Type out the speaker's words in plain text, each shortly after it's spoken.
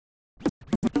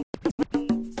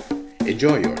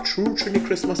Enjoy your true Trini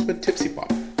Christmas with Tipsy Pop,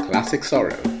 Classic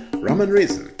Sorrel, Rum and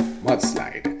Raisin,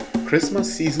 Mudslide,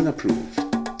 Christmas season approved.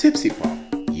 Tipsy Pop,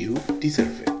 you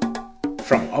deserve it.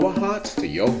 From our hearts to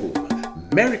your home,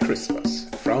 Merry Christmas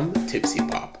from Tipsy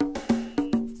Pop.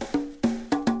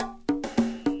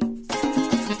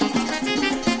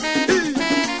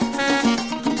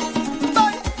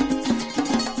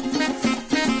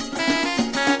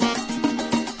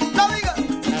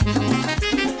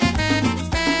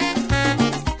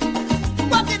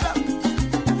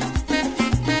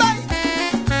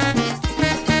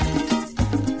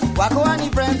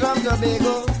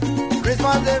 Tobago,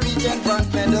 Christmas they reach in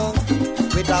front meadow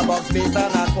with a box bass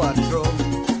and a quattro,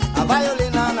 a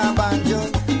violin and a banjo.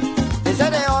 They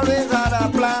said they always had a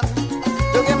plan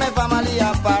to give my family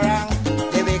a parang.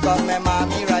 They wake up my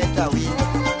mommy right away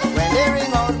when they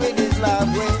ring out with this loud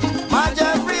way. My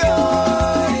Jeffrey,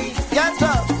 oh, get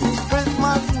up, it's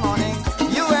Christmas morning.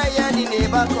 You hear the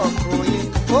neighbor come crowing.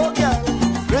 Oh girl,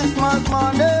 Christmas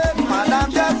morning,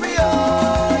 Madam Jeffrey,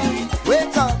 oh,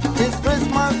 wake up, it's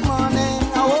Christmas morning.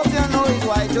 I hope you know it's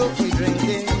white oak we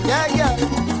drinking. Yeah, yeah,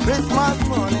 Christmas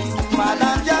morning,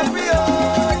 Madam Jeffrey,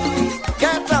 oh,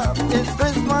 get up, it's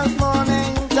Christmas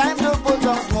morning. Time to put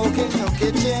on smoke in your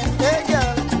kitchen. Hey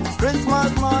girl,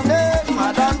 Christmas morning,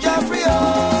 Madam Jeffrey,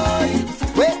 oh,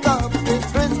 wake up,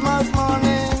 it's Christmas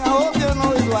morning. I hope you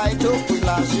know it's white oak we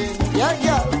lashing. Yeah,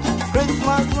 yeah,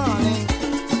 Christmas morning.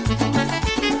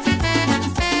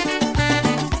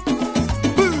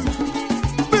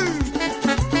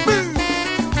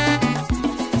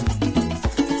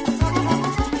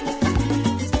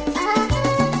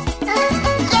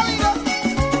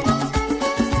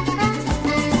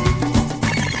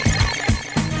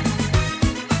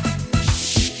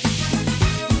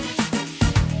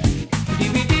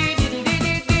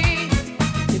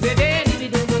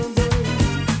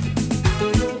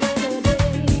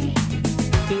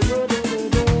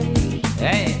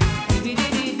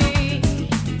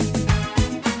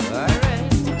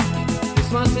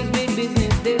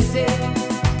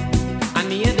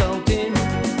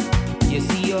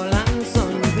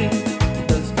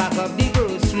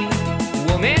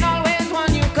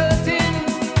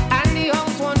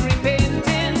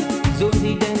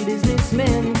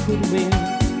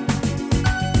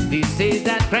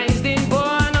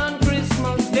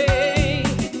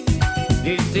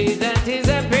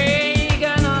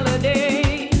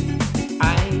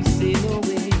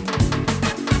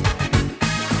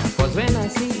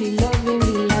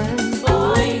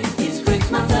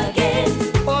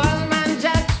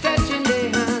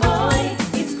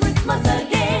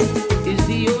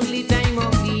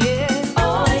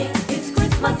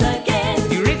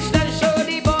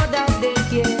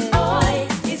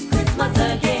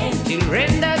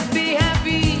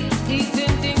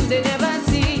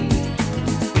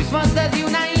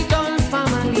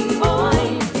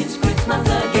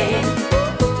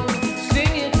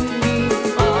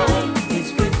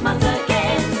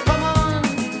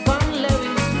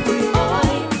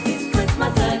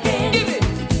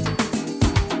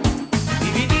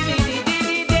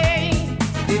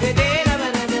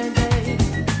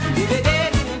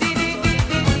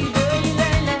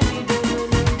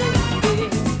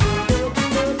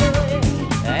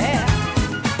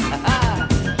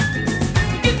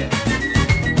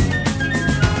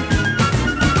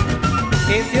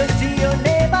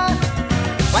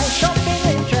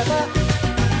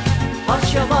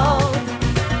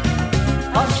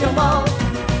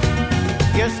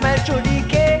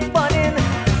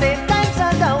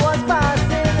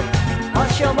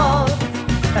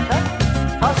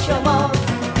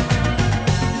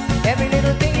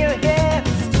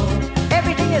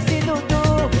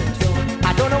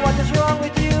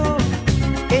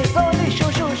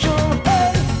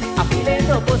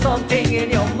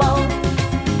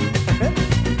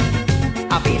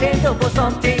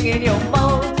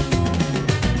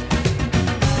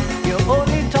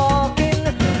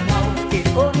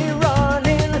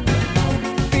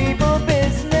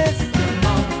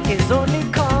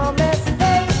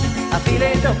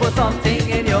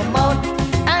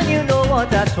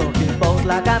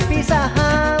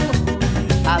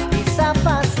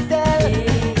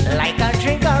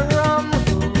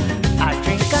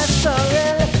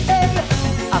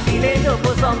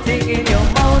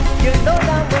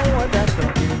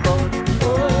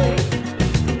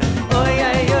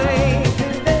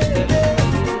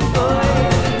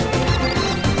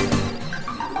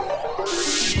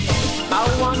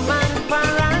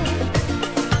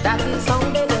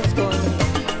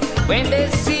 When they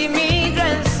see me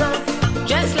dress up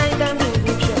just like a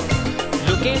movie show,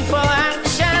 looking for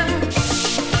action,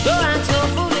 don't ask no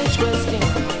foolish question.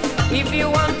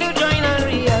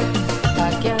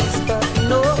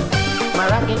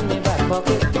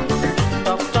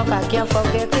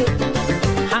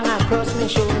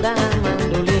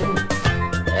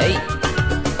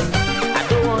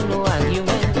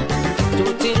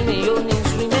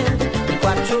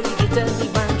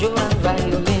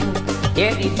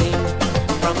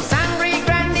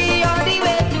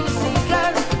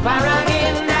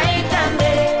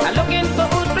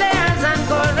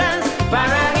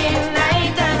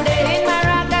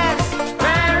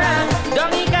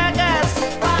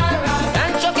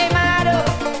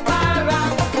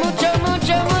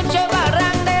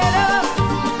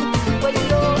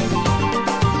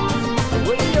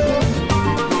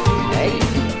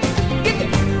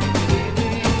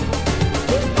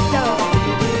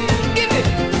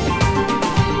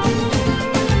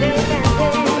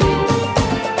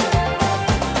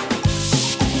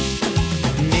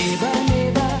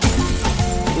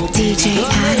 DJ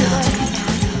Adam.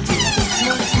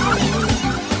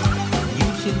 You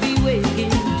should be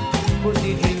waking, put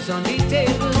the drinks on the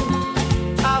table.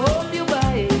 I hope you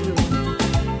buy it.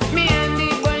 Me and the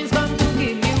boys come to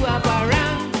give you a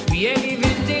parang. We ain't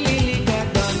even till the liquor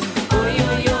done. Oh yo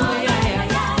yo yeah yeah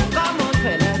yeah. Come on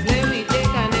fellas, let me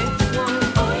take a next one.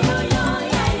 Oh yo yo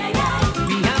yeah yeah yeah.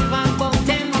 We have about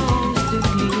 10 hours to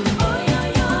clean. Oh yo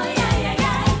yo yeah yeah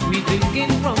yeah. We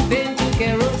drinking from pain to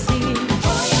kerosene.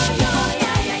 Oh yo yo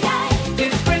yeah yeah yeah.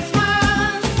 It's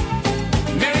Christmas,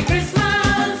 Merry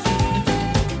Christmas.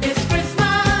 It's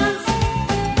Christmas,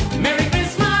 Merry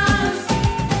Christmas.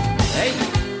 Hey.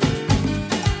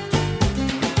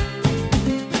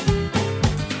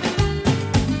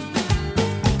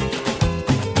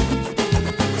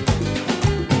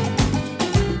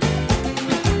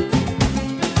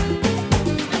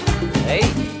 Hey.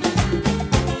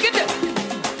 Get up.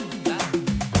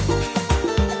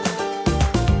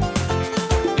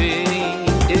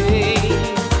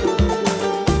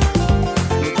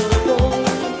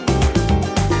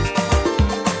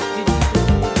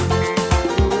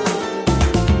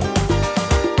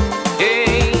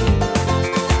 Hey.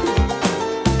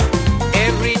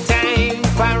 Every time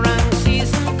parang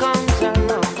season comes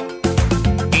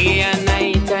around, day and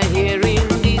night I hearing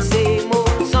the same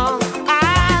old song.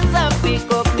 As I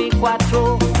pick up me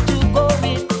quattro to go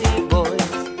with the boys.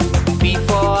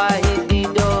 Before I hit the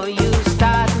door, you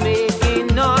start making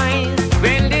noise.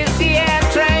 When this year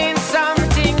trying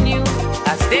something new,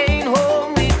 I staying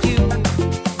home with you.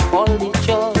 All the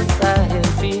chores are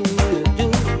helping you do.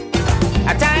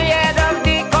 I'm tired of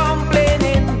the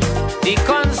complaining, the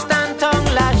constant tongue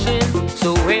lashing.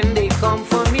 So when they come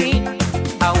for me,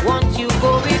 I want you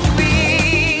go with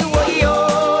me. Wayo,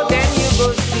 then you go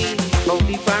see how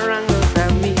the parangos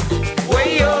have me.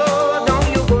 Wayo, don't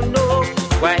you go know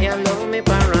why I love me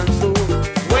parents so.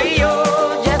 Wayo,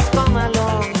 just come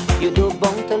along, you do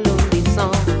bound to love the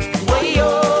song. Wayo,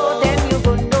 then you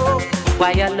go know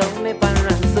why I love me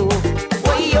parents so.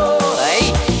 Wayo, hey,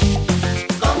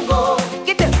 Congo,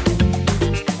 get them.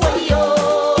 Wayo,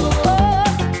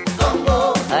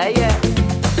 Congo, hey yeah,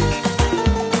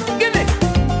 get it.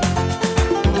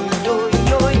 Yo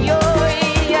yo yo,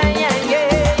 yeah yeah yeah.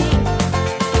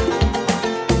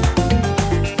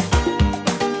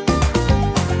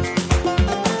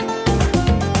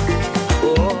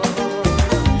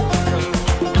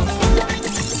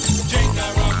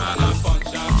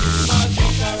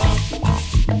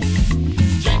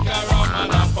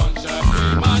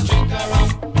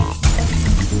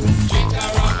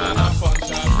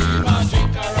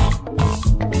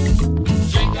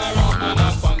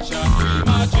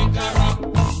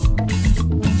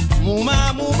 Muma,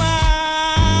 Muma,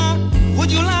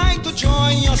 would you like to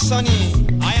join your sonny?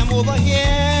 I am over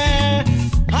here,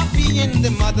 happy in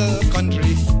the mother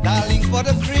country, darling for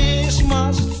the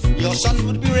Christmas. Your son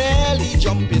would be really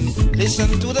jumping.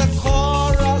 Listen to the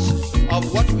chorus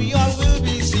of what we all will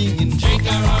be singing. Drink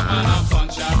a rum and a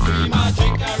punch a prima,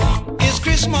 drink a rum. It's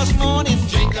Christmas morning.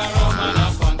 Drink a rum and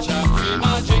a punch a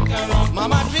prima, drink a rum.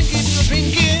 Mama drink it, you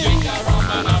drink it. Drink a rum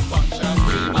and a punch a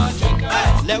prima, drink a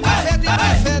rum. Let me fet it,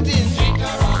 I fet it. Drink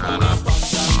a rum and a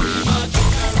punch a prima,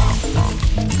 drink a rum.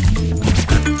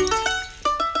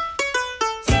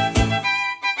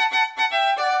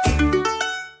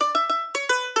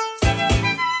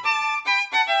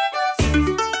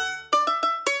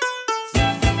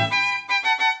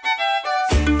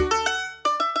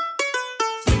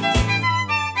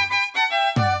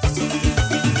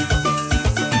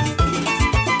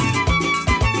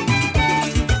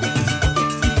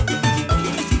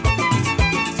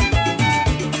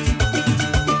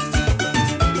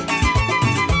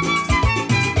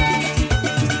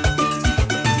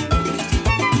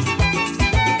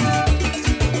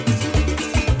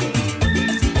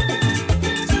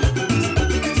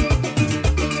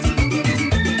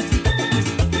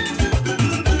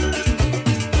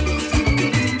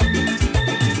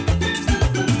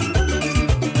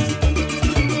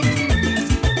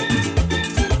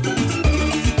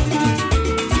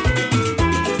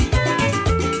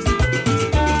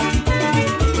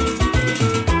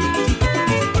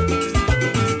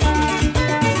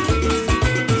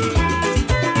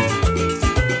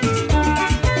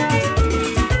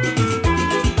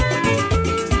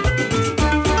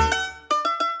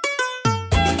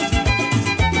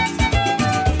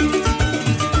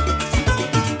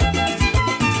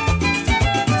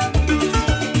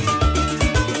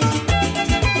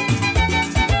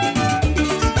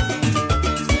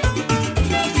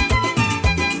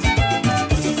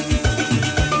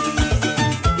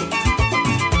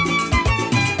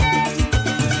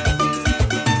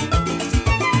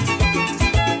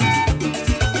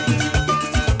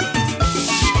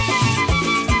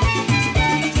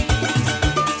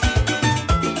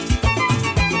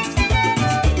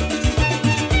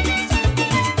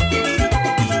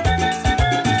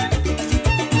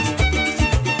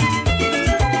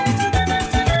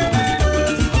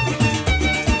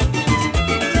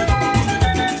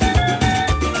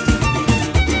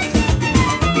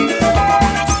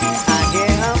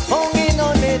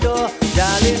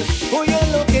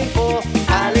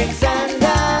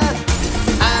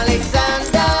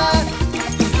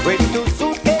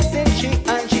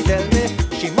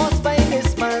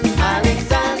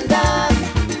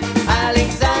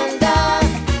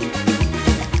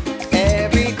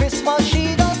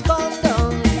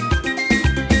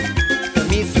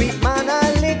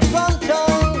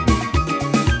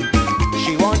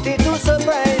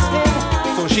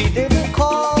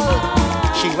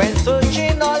 Went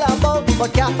searching all about, but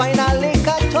can't find a lick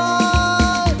at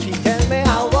all. She tell me I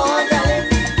want a lick,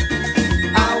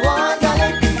 I want a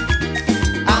lick,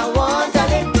 I want a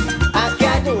lick. I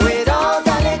can't do without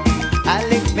a lick. A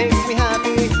lick makes me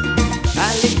happy, a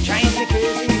lick drives me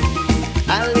crazy.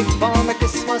 A lick for my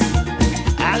Christmas,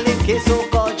 a lick is so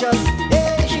gorgeous.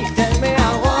 Yeah, she tell me I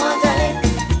want a lick,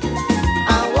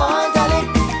 I want a lick,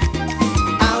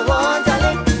 I want a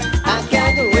lick. I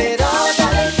can't do without a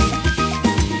lick.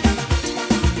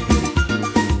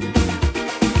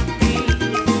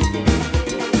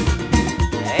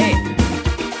 Hey,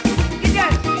 you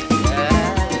guys.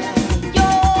 Yo,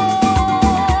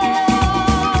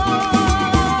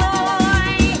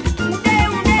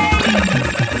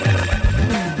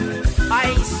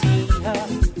 I see her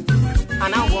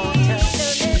and I want her.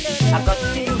 I got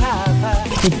to have her.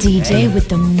 The DJ with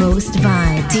the most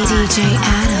vibe. DJ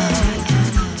Adam.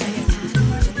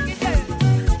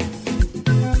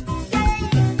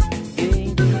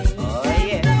 Oh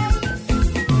yeah.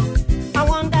 I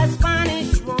want that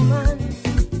Spanish woman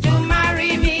to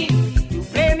marry me, to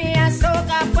play me a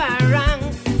soca parang,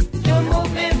 to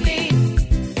move me feet.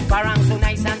 Parang so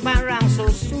nice and parang so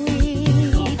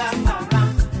sweet. Soca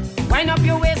parang. Wind up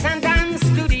your waist and dance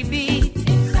to the beat.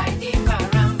 Inside the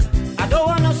parang. I don't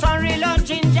want no sorry Lord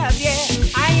ginger beer.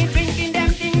 I ain't drinking them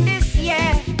thing this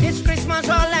year. This Christmas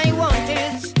all I want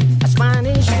is a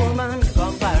Spanish woman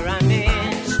from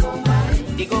Paramis.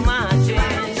 Digo Martin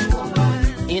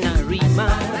in a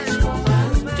rematch.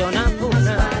 Donna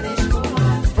Puna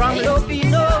from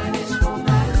Lopino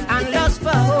and Los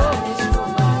Pajos.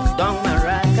 Don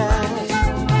Maracas,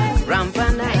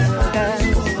 Rampanaicas.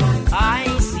 I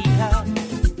see her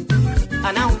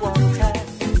and I want her.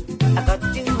 I got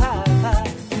to have her.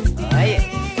 Oh yeah.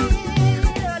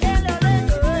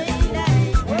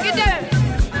 Get there.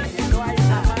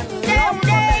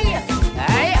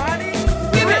 Hey.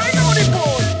 Give it.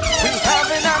 We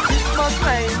having a Christmas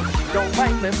night. Don't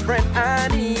mind my friend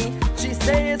Annie. She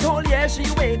says, oh yeah, she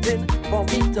waiting for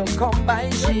me to come by.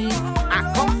 I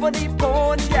come for the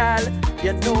bone, girl.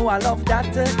 You know I love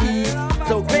that to eat.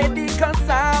 So grate the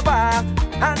cassava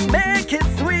and make it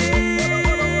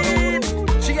sweet.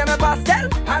 She get me pastel,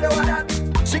 I don't want that.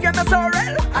 She get me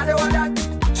sorrel, I don't want that.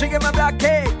 She get me black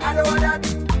cake, I don't want that.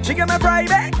 She get me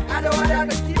fried egg, I don't want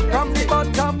that. From the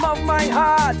bottom of my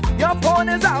heart, your phone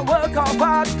is a work of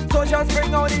art. So just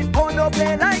bring out the phone, don't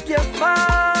play like you're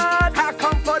smart. I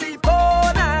come for the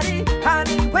phone, honey,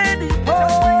 honey, where the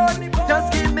phone?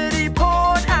 Just give me the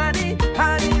phone, honey,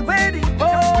 honey, where the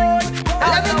phone? I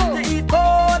love to eat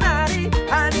phone, honey,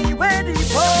 honey, where the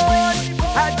phone?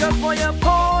 I just want your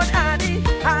phone, honey,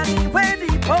 honey, where the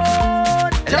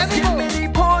phone? Just give me the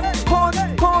phone, phone,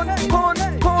 phone, phone,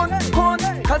 phone,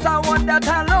 phone. Cause I want that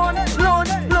alone, loan,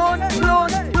 loan,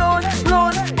 loan, loan,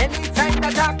 loan. Anytime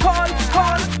that I call,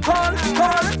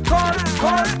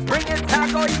 bring it, I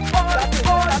go, all.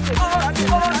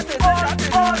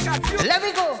 Let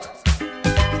me go.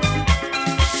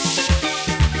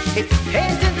 It's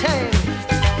painting time.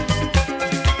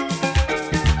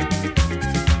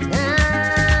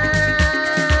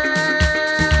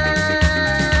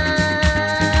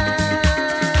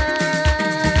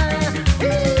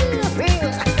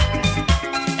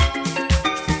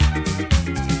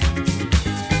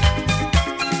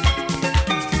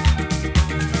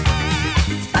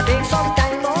 I take some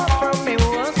time off from me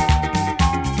work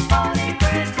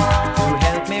to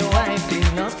help me wife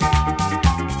clean up.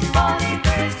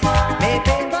 Me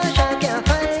paintbrush I can't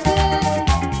find it.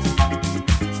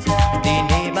 The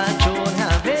neighbor don't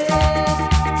have it.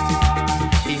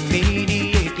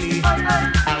 Immediately I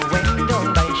went down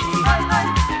by she.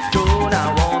 Don't I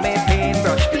want me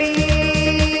paintbrush, please?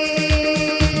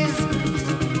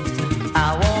 I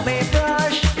want me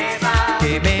brush.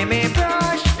 Give me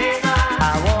brush. I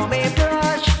want me brush.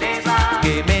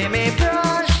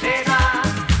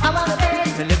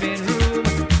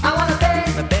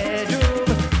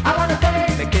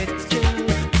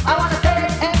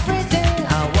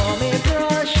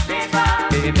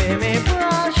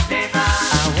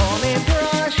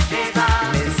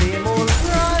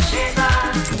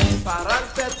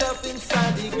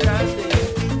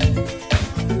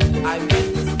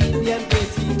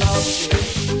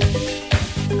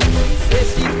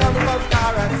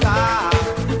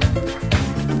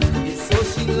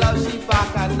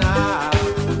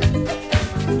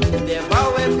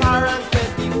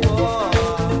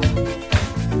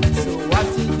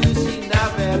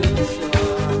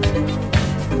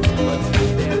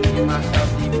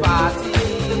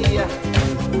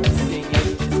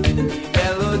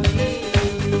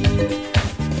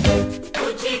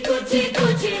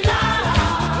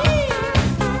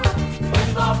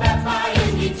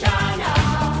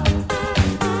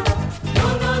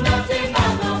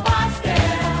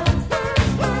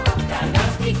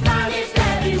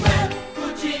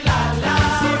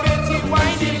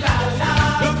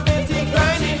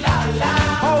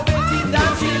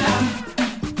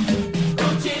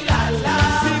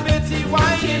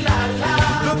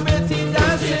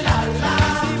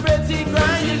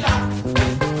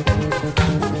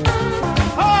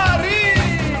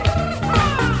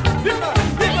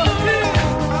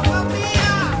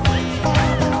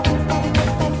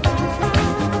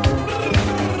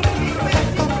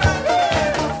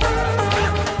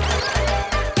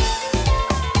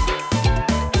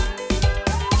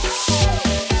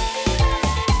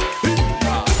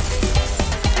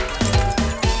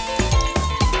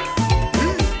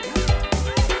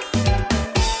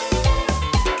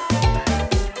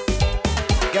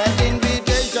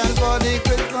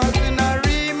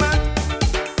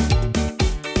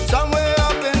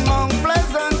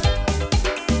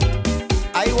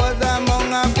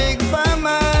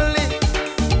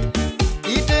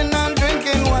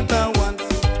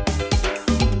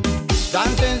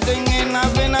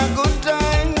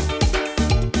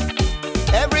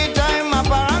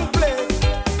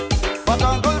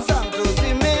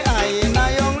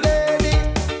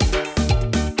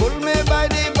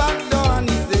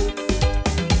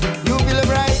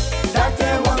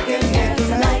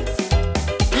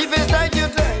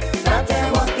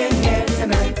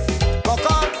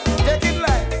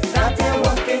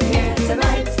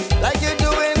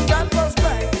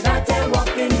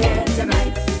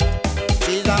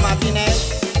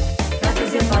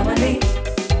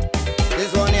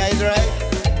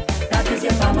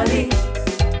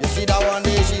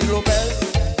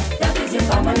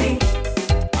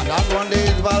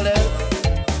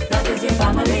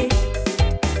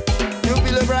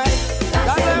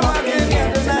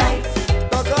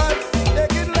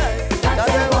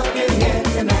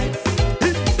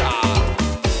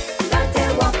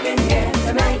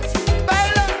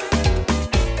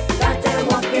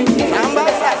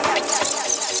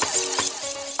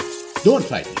 Don't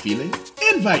fight the feeling,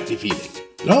 invite the feeling.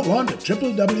 Log on to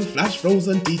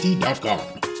www.flashfrozentt.com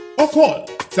or call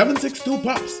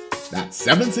 762-POPS. That's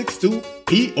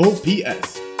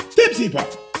 762-POPS. Tipsy Pop,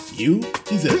 you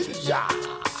deserve it. Yeah.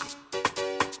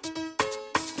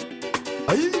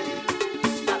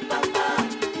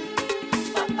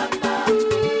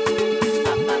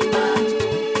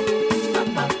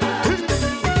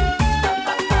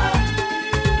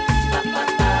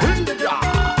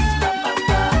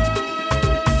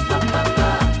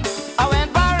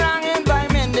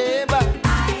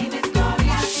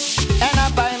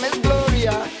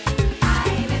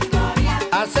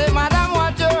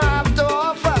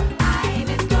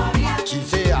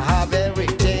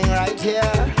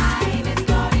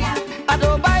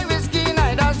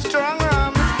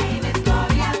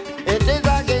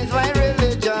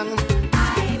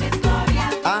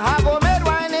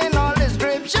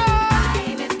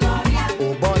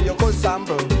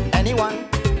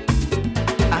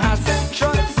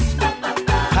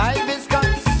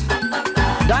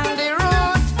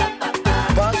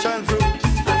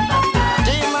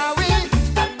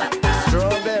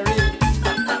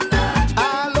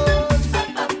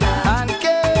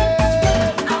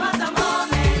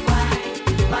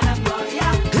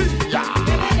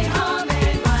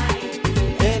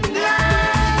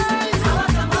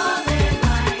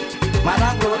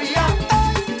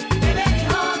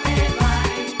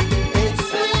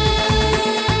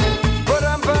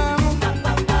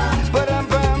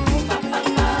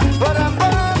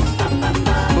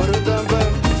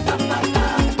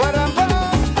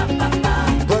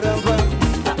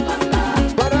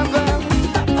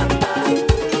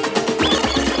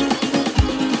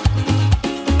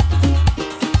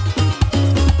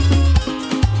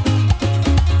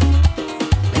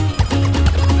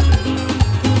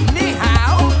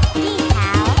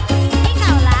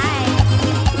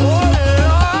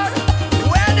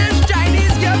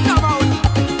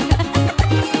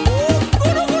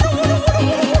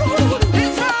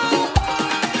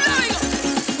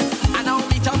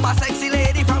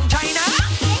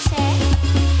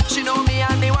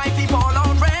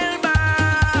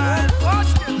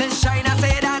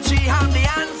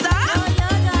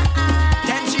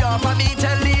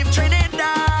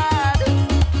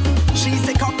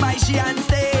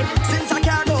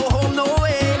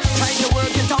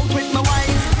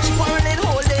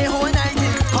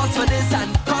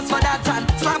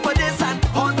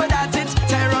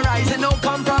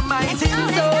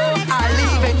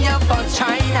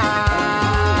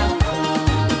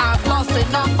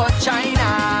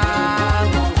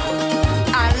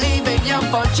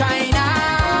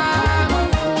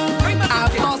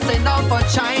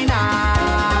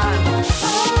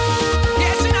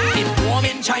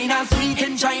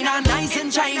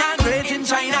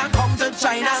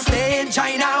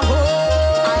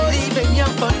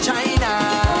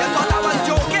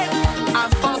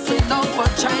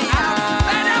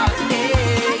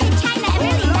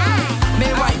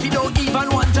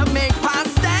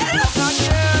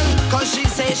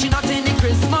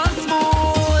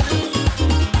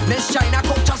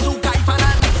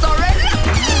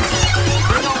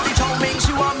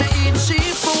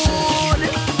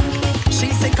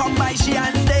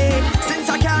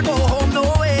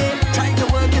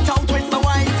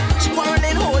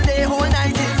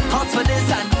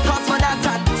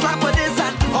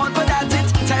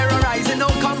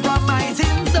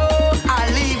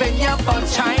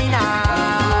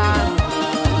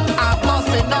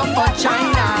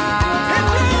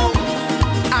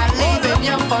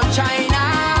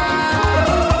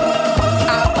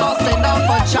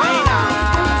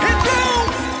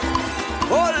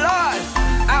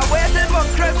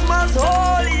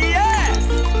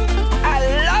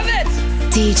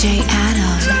 DJ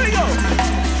Adam. There we go.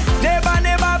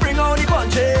 Never bring out the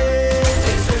punches.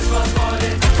 It's Christmas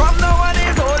morning. From now on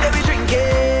it's all that we drinking.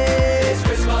 It's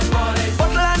Christmas morning.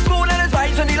 Bottle and spoon and it's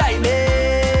vibes on the lightning.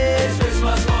 It's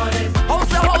Christmas morning. House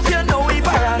to house, you know we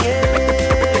parang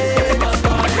it.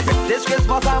 This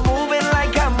Christmas I'm moving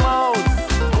like a mouse.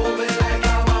 Moving like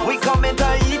a mouse. We coming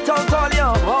to eat out all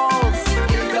your house.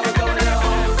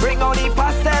 Bring out the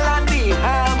pastel and the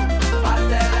ham.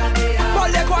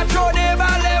 Paul de Quattro.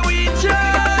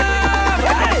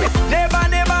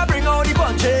 Never bring out the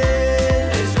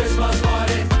punches. It's Christmas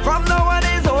morning. From now on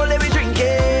it's all that we drinking.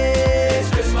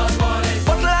 It's Christmas morning.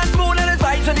 Bottle and spoon and it's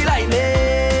vibes on the lightning.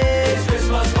 It's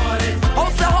Christmas morning.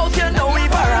 House to house, you know we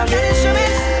parang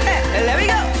it. Let me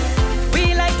go.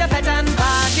 We like to pet and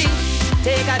party,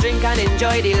 take a drink and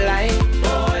enjoy the life.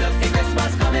 Oh, look the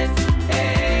Christmas coming.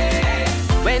 Hey.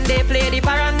 When they play the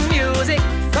parang music,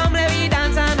 come let me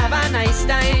dance and have a nice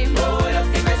time. Oh,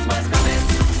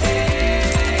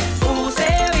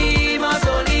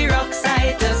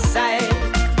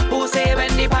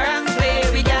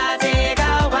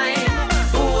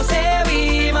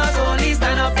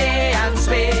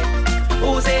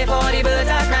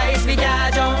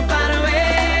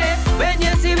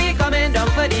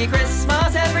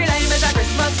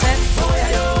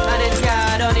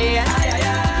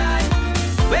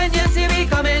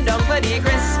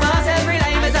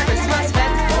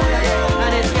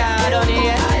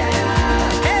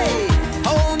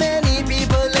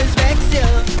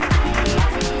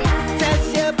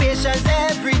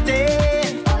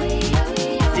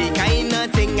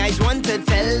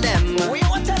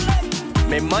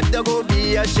 mother go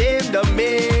be ashamed of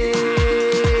me.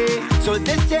 So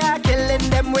this year I killing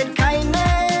them with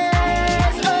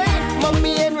kindness.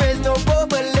 Mommy and raise no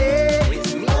bubbly.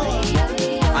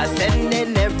 I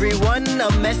sending everyone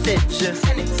a message.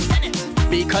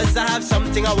 Because I have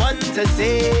something I want to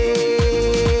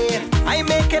say. I'm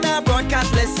making a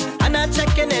broadcast list and I'm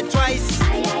checking it twice.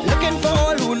 Looking for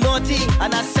all who naughty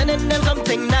and I'm sending them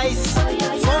something nice.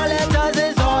 4 letters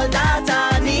is all that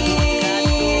I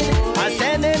need. I'm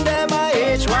sending them a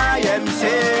HYMC.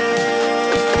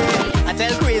 I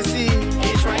tell Gracie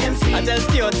HYMC. I tell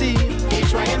Stuarty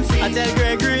HYMC. I tell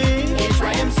Gregory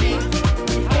HYMC.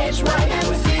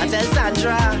 HYMC. I tell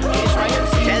Sandra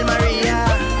HYMC. Tell Maria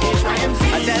HYMC.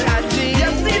 I tell Angie. You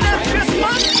see this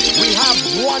Christmas? We have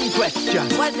one question.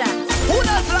 What's that? Who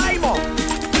does lie more?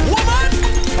 Woman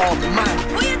or man?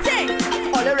 What you think?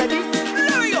 Are you ready?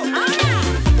 Here we go. Oh yeah.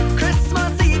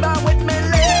 Christmas Eve I'm with me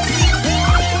lady.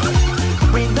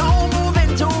 We now move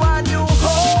into a new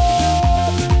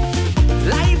home.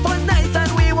 Life was nice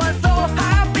and we were so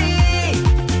happy.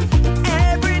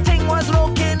 Everything was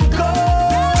looking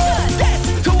good. Then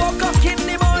 2 o'clock in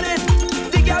the morning,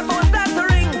 the girl phone starts to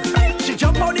ring. She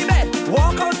jump out the bed,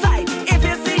 walk outside. If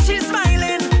you see she's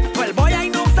smiling, well boy I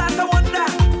know start to wonder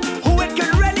who it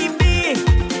could really be.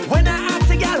 When I asked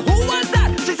the girl who was that,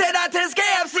 she said that is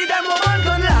KFC. Them woman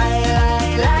could lie,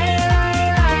 lie, lie, lie,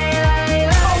 lie, lie,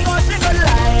 lie. Oh gosh, they could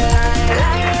lie, lie,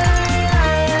 lie, lie,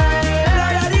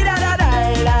 lie, lie, lie, lie,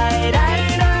 lie,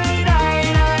 lie, lie,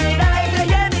 lie, lie. They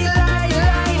hear me lie,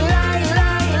 lie, lie,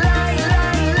 lie, lie,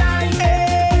 lie, lie.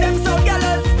 Hey, them so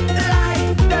jealous, lie.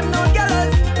 Them no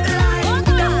jealous, lie.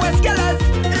 Them West jealous,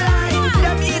 lie.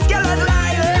 Them East jealous,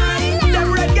 lie, lie. Them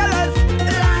red jealous,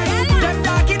 lie. Them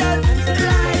dark jealous,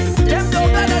 lie. Them no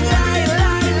jealous, lie,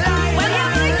 lie, lie. Well,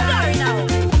 here's my story now.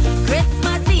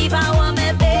 Christmas Eve, I want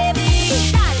my baby.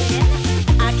 Darling,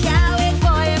 I can't wait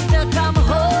for him to come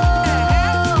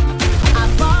home. I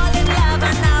fall in love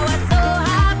and now I'm so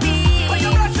happy.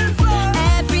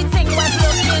 Everything was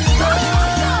looking good.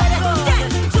 Then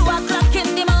 2 o'clock in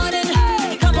the morning,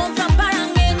 he come home from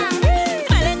Parangin,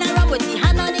 smelling around with the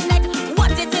hand on the neck.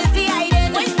 What it is he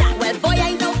hiding? Well, boy,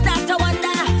 I now start to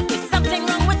wonder if something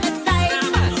wrong with the side.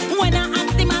 When I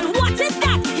asked the man, what is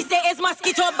that? He say it's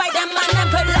mosquito bite. Them man them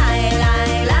could lie,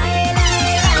 lie, lie, lie,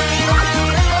 lie, lie, lie.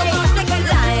 Oh gosh, they could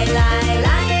lie, lie,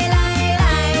 lie, lie,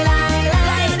 lie, lie,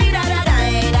 lie,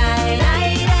 lie, lie, lie,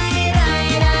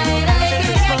 lie,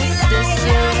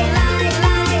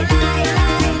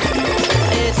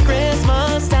 It's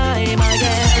Christmas time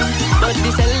again, but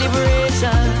the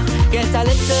celebration gets a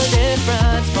little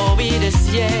different for we this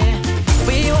year.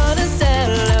 We wanna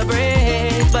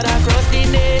celebrate, but across the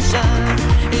nation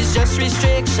it's just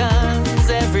restrictions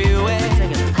everywhere.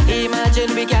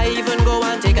 Imagine we can't even go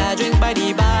and take a drink by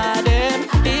the garden.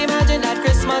 Imagine that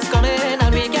Christmas coming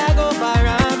and we can't go for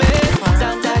a bit.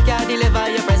 Santa can't deliver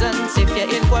your presents if you're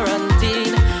in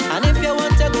quarantine. And if you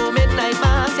want to go midnight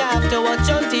mass, you have to watch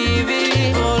on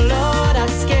TV. Oh Lord, I'm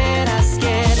scared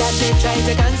that they try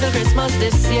to cancel Christmas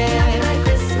this year.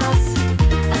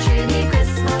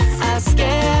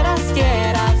 I'm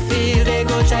scared, I feel they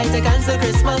go try to cancel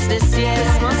Christmas this year.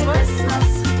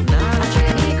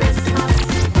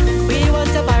 We want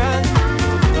to party,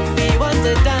 we want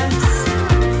to dance.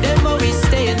 The more we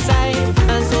stay inside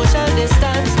and social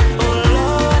distance. Oh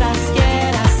Lord, I'm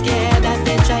scared that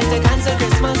they try to cancel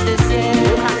Christmas this year.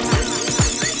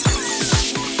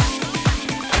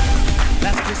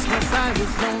 Last Christmas I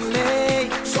was lonely,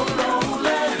 so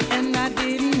lonely, and I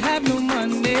didn't have no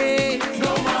money,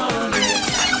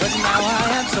 but now I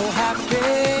am so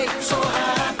happy,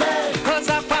 'cause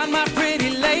I found my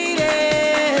pretty lady.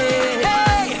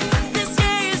 Hey, This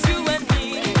year is you and me.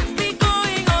 We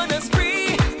going on a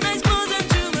spree. Nice clothes and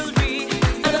jewelry,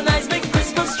 and a nice big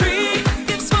Christmas tree.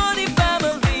 Gifts for the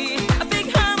family, a big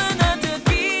ham and a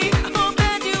turkey. I hope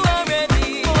that you are ready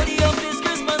for the office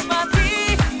Christmas party.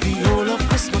 The whole of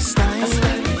Christmas time, I'm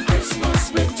spending Christmas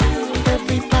with you.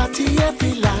 Every party,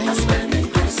 every line, I'm spending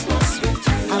Christmas with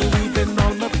you. I'm leaving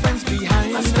all my friends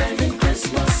behind, I'm spending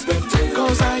Christmas with you.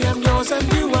 'Cause I am yours and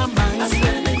you are mine, I'm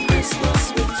spending Christmas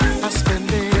with you. I'm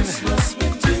spending Christmas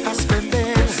with you. I'm spending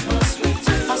Christmas with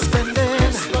you. I'm spending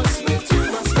Christmas with you.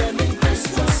 I'm spending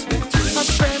Christmas with you. I'm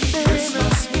spending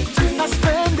Christmas with you. I'm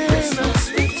spending Christmas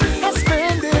with you. I'm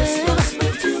spending Christmas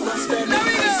with you. I'm spending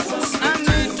Christmas.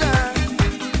 Anita,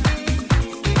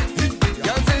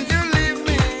 girl, since you leave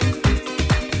me,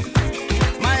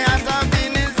 my heart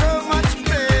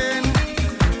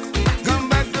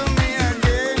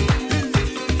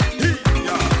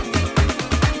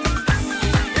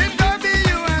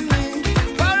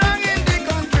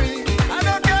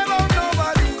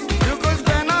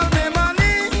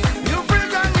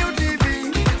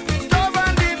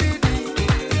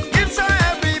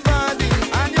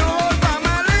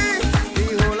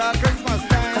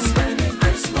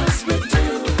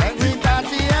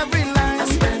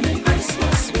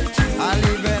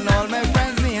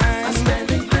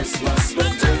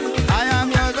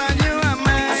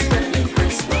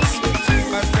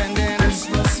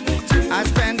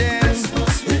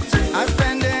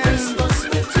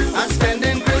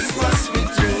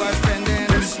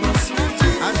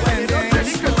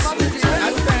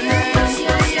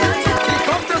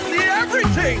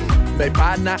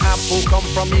a apple come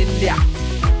from India.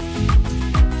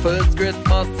 First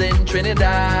Christmas in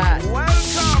Trinidad.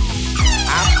 Welcome.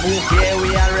 Apple here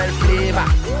we are red flavor.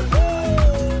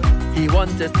 He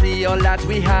want to see all that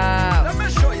we have. Let me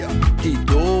show you. He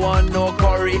don't want no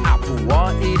curry. Apple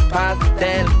want eat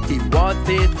pastel. He want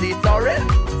tasty sorrel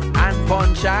and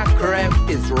punch a creme.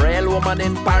 Israel woman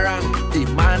in Parang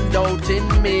demand out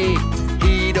in me.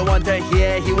 He don't want to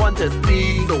hear, he want to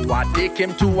see. So I take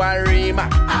him to Arima.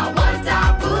 I want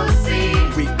a pussy.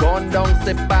 We gone down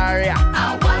Siparia.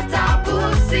 I want a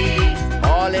pussy.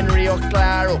 All in Rio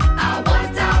Claro. I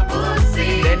want a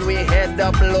pussy. Then we head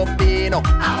up Lopino.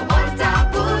 I want a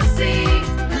pussy.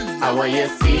 I want you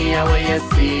see, I want you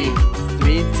see.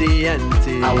 Sweetie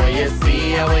auntie. I want you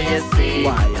see, I want you see.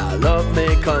 Why I love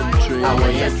my country. I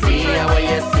want you see, I want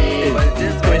you see. But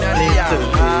this going on the I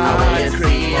want you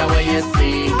see, I want you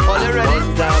see. All you ready?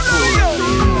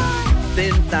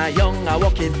 Since I young, I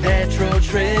walk in petrol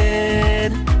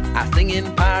trade. I sing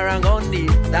in Parang on the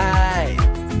side.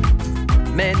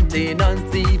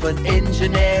 Maintenance, even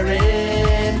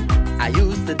engineering. I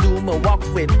used to do my walk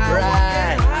with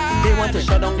pride. They want to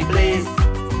shut down the place.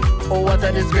 Oh, what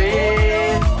a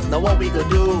disgrace. Now what we gonna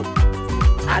do?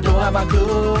 I don't have a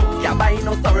clue. Can't buy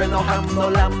no sorry, no ham, no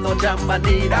lamb, no jam. I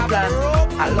need a plan.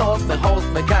 I lost my house,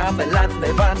 my car, my land,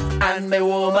 my van, and my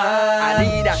woman. I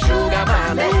need a sugar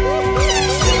mommy.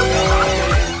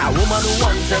 A woman who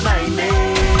wants to mind me.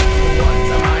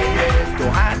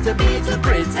 Don't have to be too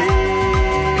pretty.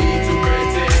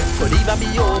 Could even be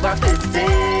over 50.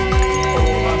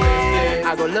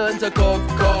 I go learn to cook.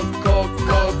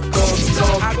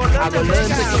 I go learn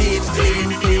to clean.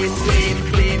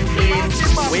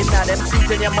 When that them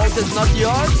teeth in your mouth is not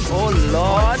yours, oh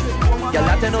Lord, you'll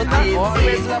have to know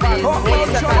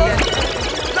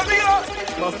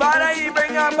my father, he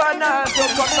bring up a nut, so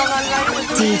come down and line with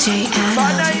me. DJ Adam.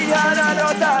 Father, he had a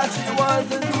daughter, she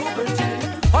wasn't too pretty.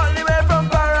 All the way from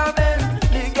Paramin,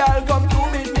 the girl come to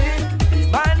meet me. The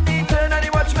man, he turned and he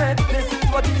watched me. This is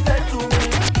what he said to me.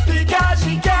 Because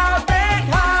she can't make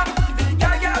ham,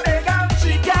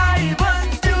 she can't even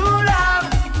stew lamb.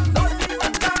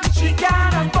 She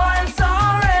can't boil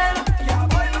sorrel,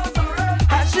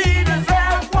 and she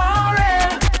deserves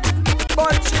moral.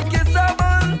 But she kiss a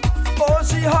man, oh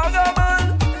she hug a man,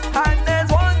 and there's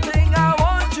one thing I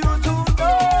want you to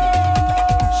know.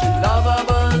 She love a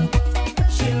man,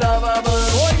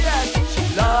 oh yes, she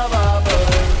love a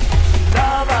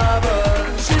man,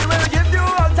 she will give you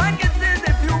all time kisses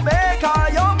if you make her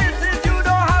your missus. You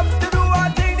don't have to do a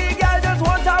thing, the girl just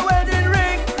wants a wedding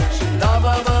ring. She love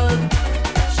a man,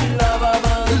 she love a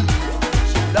man,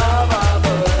 she love a man.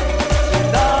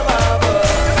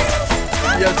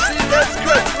 You see this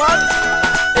Christmas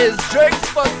is drinks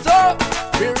for so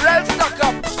we real stuck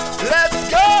up. Let's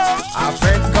go. A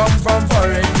friend come from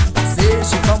foreign, say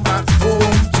she come back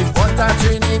home. She want a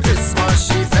Trini Christmas,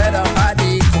 she fed her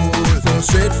body cold. So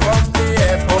straight from the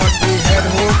airport, we head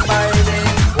home mining.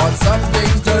 Want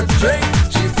something to drink,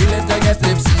 she feeling to get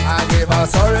tipsy. I gave her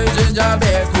sorry ginger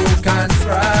beer, Coke and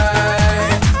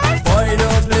Sprite. Boy,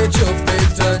 don't play Cupid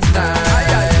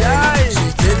tonight. She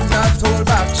did not hold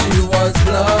back, she was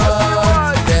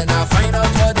blunt. Then I find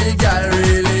out what the girl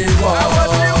really wants.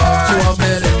 She want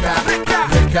me liquor.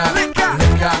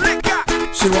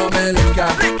 She want me liquor.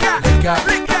 She want me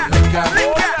liquor.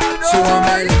 She want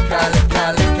me liquor.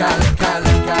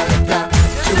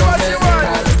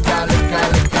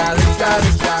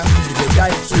 The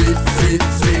guy sweet. The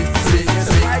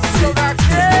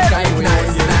guy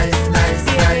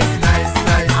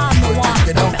nice.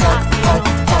 You know hot.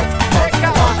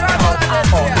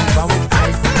 Even with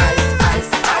ice.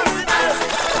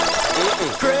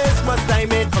 Christmas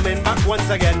time ain't coming back once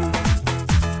again.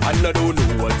 And I don't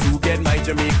know what to get my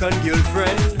Jamaican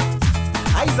girlfriend.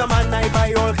 I's a man, I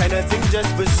buy all kind of things just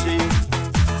for she.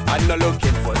 I'm not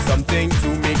looking for something to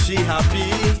make she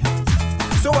happy.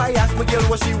 So I asked my girl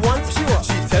what she wants.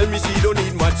 She tell me she don't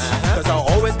need much. Cause I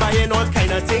always buying all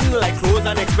kind of things like clothes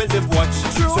and expensive watch.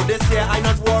 So this year I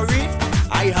not worried,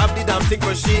 I have the damn thing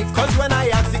for she. Cause when I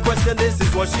asked the question, this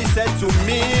is what she said to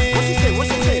me. What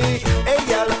she say? Hey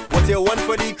girl, what you want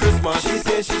for the Christmas? She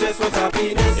say she just wants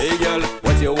happiness. Hey girl,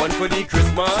 what you want for the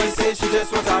Christmas? She say she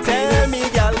just wants happiness. Tell me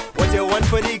girl, what you want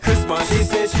for the Christmas? She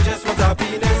say she just wants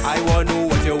happiness. I want to know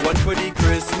what you want for the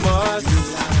Christmas.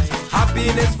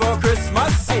 Happiness for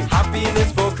Christmas.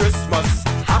 Happiness for Christmas.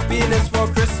 Happiness for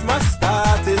Christmas.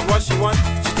 That is what she wants.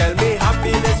 She tell me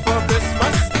happiness for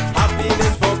Christmas.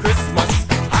 Happiness for Christmas.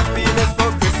 Happiness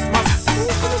for Christmas.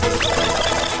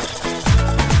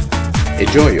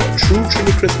 Enjoy your true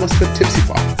Trini Christmas with Tipsy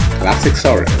Pop, Classic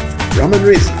Sorrel, Rum and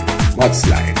Raisin,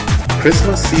 Mudslide,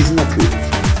 Christmas season approved.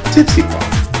 Tipsy Pop,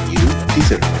 you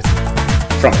deserve it.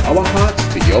 From our hearts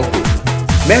to your home,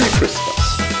 Merry Christmas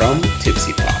from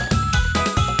Tipsy Pop.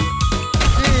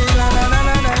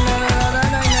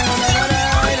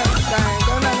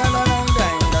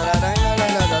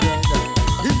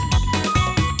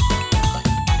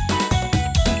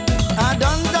 I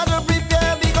don't have to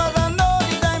prepare because I know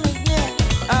the time is near.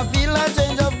 I feel a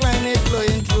change of climate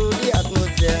flowing through the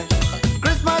atmosphere.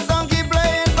 Christmas song keep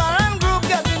playing, parent group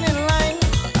getting in line.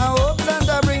 I hope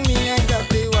Santa bring me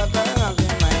exactly what I have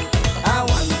in mind. I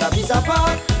want a piece of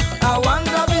pork, I want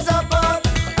a piece of pork,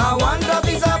 I want a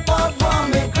piece of pork for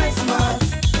me Christmas.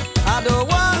 I don't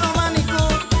want no money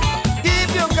cook,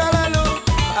 give you callaloo.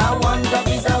 I want a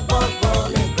piece of pork for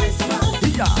me Christmas.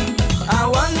 I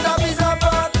want a piece of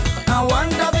pork, I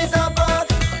want a piece of pork,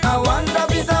 I want a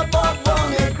piece of pork for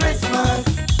me Christmas.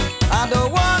 I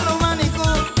don't want no money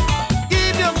cook,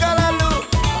 give you callaloo.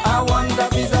 I want a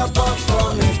piece of pork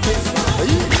for me Christmas.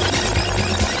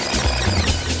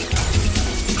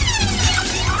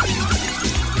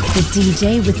 The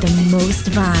DJ with the most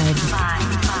vibes.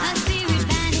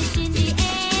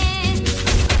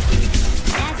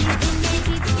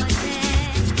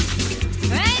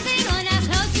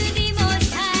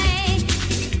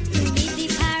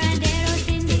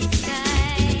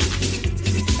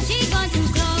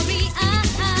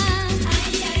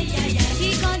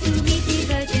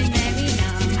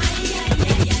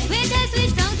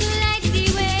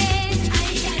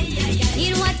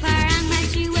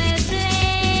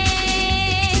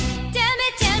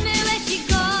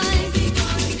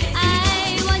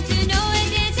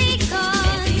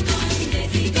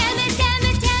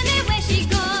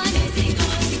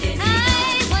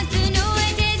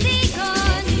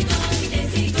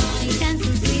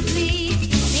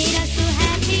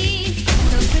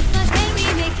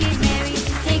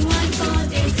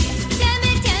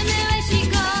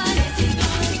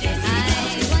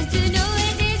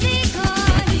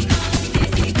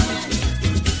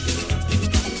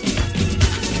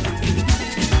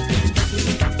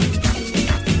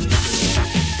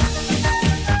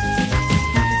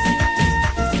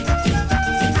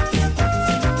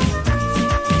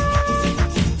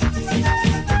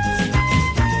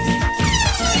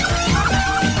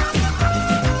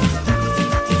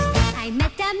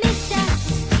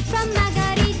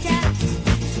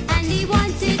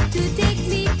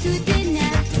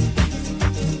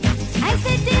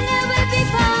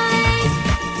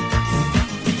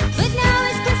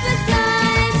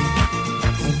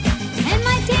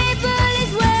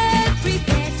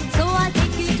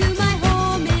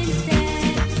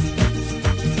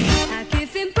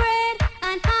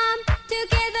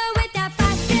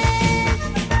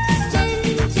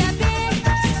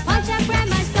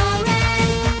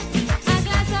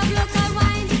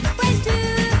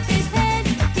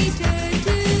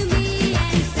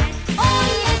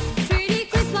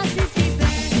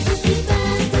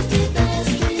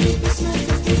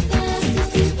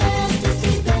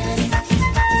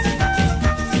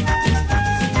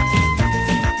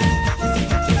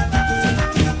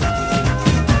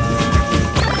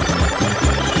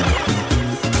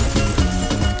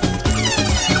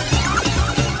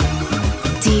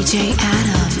 DJ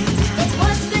Adam.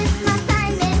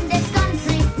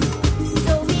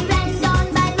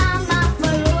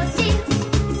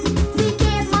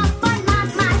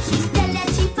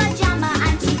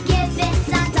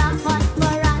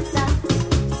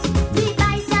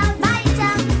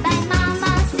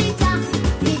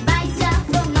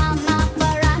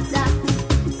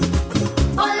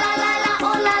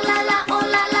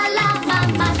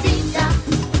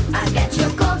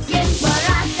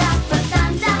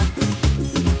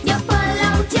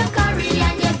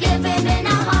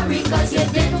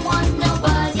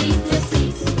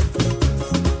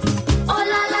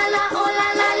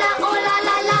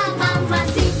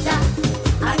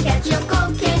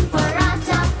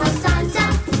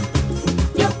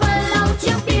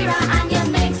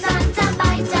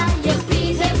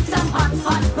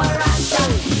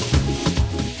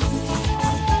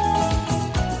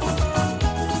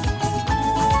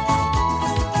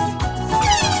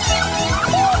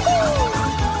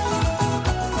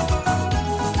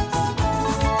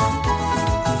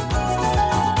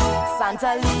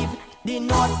 Santa leave the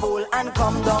North Pole and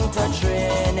come down to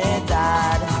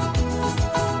Trinidad.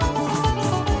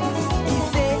 He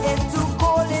say it's too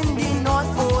cold in the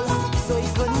North Pole, so he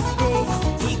couldn't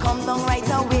stay. He come down right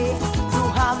away to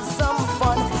have some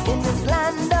fun in this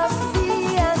land of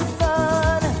sea and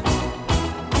sun.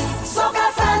 Soca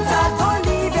Santa, don't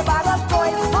leave your bag of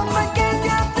toys. Don't forget you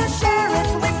have to share it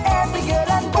with every girl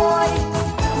and boy.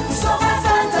 Soca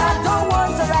Santa, don't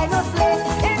want to ride no sleigh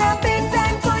in a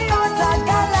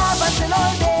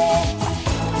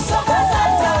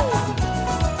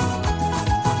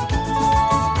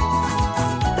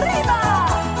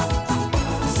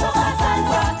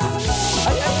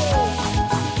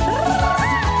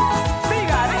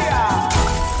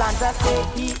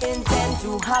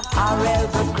have Harrell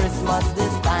for Christmas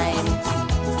this time.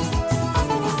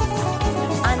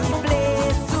 And the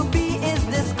place to be is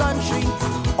this country.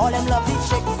 All them lovely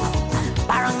chicks,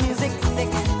 parang music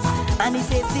sick, and the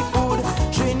tasty food.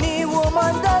 Trini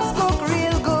woman does cook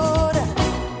real good.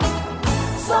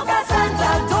 Soca Santa,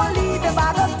 don't leave the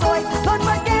bag of toys. Don't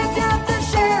forget you have to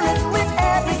share it with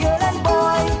every girl and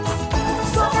boy.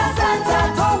 Soca Santa,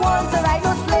 don't want to ride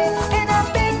no sleigh in a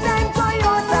big time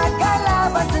Toyota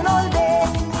Galabatin all day.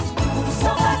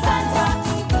 Soca Santa.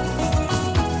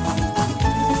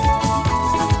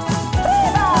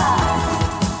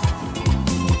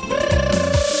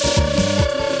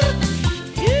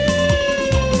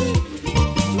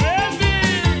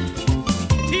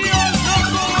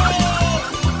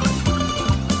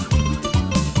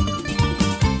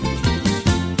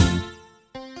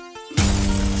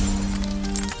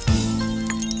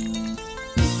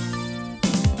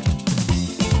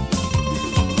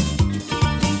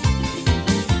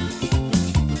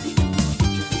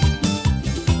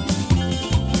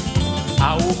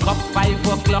 I woke up 5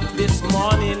 o'clock this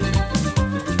morning,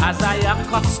 as I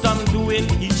accustomed doing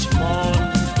each morn.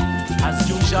 As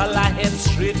usual, I head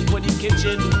straight for the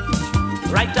kitchen.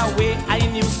 Right away, I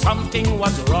knew something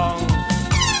was wrong.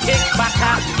 Cake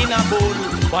batter in a bowl,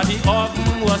 but the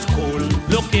oven was cold.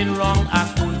 Looking wrong, I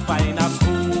couldn't find a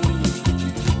spoon.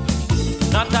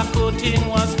 Not a coating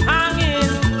was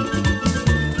hanging.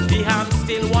 The ham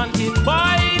still wanted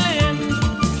boiling.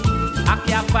 I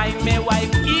can't find my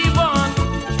wife even.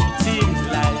 Seems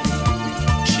like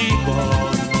she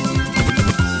gone.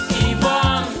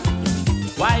 Yvonne,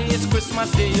 why is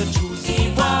Christmas Day you choose?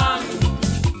 Yvonne,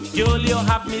 girl, you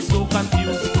have me so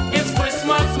confused. It's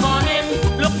Christmas morning,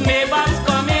 look neighbors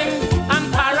coming and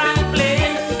parents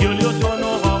playing. Girl, you don't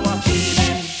know how I'm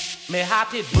feeling. My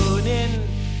heart is burning,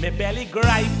 my belly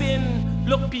griping.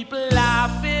 Look, people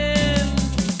laughing.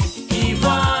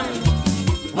 Yvonne,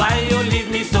 why you leave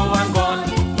me so and gone?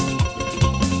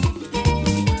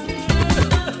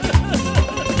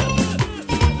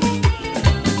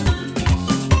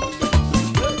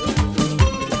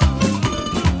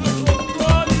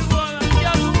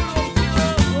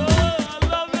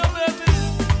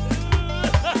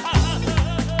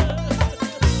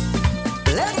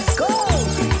 Let's go!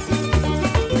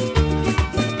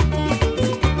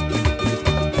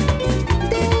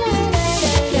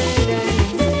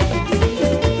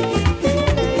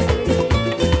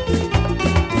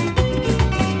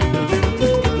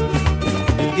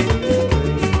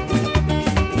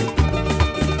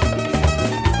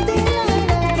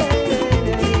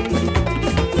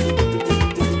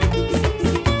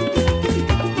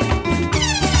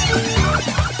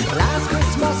 Last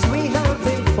Christmas we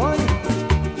having fun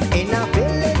in a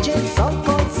village in South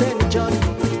called St. John.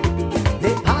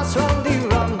 They pass round the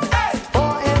rum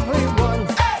for everyone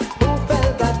who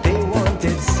felt that they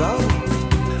wanted some.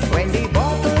 When the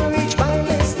bottle reached by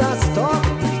Mr. Stock,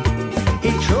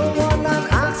 he threw one and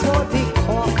asked for the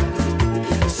cork.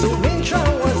 Sumitra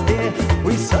was there,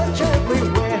 we searched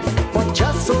everywhere, but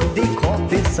just so the cork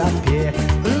disappeared.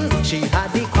 She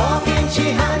had the cork in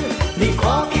she hand, the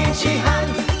cork in she hand,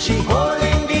 she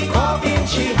holding the cork in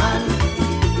she hand.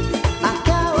 I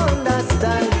can't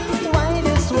understand why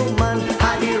this woman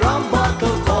had the rum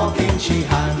bottle cork in she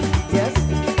hand. Yes.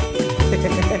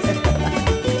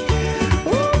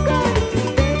 Oh God.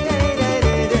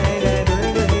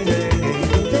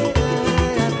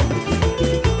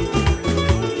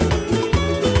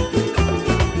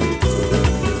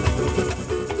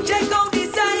 Check out the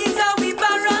signs how we buy.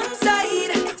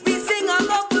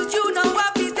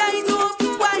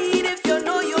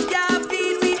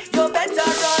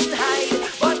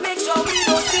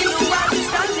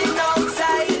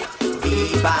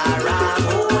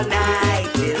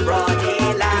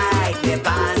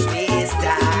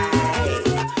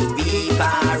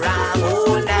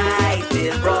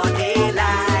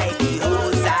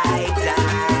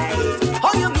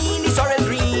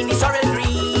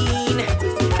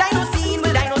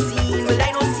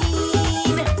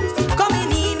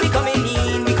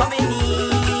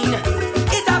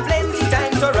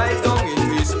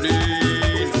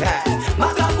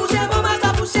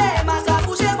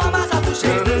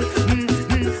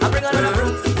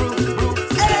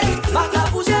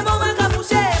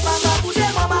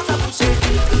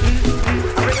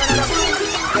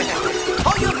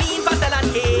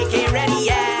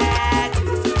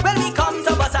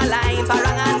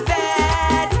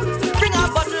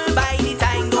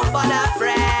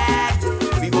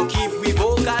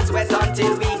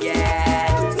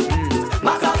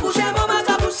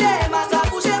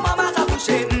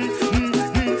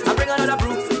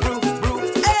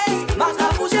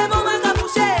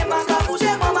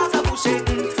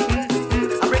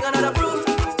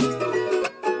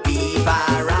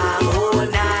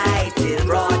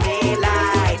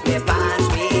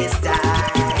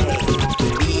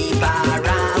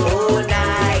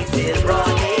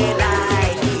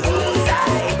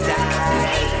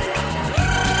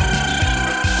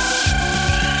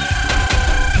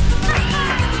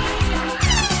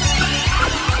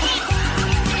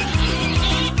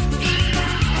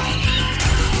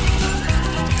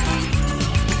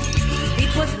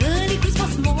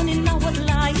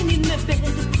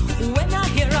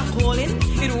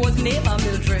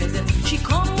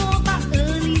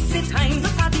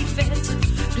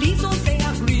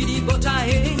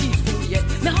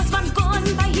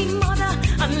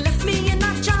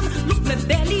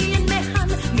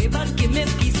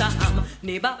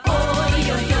 Neighbor, oi,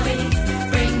 oi, oi,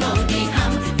 bring out the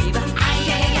ham. Neighbor, ay,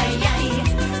 ay, ay, ay,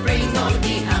 bring out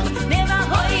the ham. Neighbor,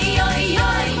 oi, oi,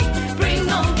 oi, bring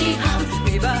out the ham.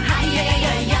 Neighbor, ay, ay,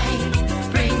 ay, ay,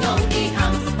 bring out the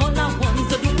ham. All I want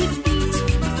to do is eat.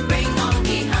 Bring out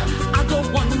the ham. I don't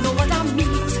want to know what I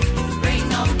meat. Bring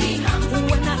out the ham.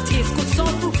 When I taste good so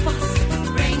too fast.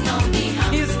 Bring out the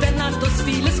ham. Is then I just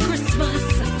feel it's Christmas.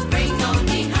 Bring out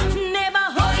the ham. Neighbor,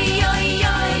 oi, oi,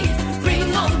 oi,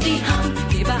 bring out the ham.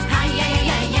 Neighbor, ay, ay,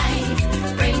 ay, ay,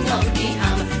 bring out the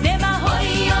ham. Neighbor, oi,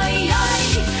 oi, oi,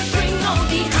 bring out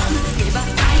the ham. Neighbor,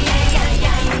 ay, ay, ay,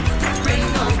 ay, bring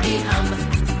out the ham.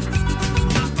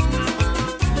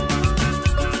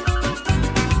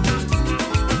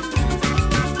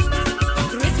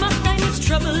 Christmas time is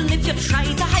trouble if you try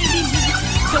to hide the meat.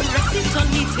 So rest it on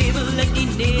the table, let the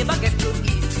neighbor get to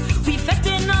eat. We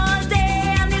fetting all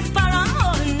day and it's for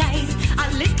all night. A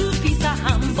little piece of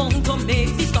ham bound to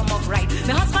make the stomach right.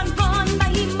 My husband gone by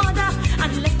his mother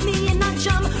and left me in a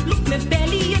jam. Look me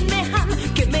belly in my hand,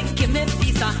 give me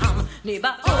piece of ham.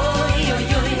 Neighbor, oi, oi,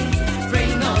 oi,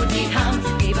 bring out the ham.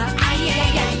 Neighbor, ay,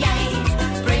 ay, ay, ay,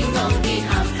 bring out the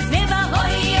ham. Neighbor,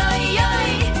 oi, oi,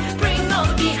 oi, bring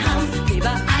out the ham.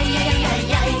 Neighbor, ay, ay, ay,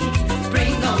 ay,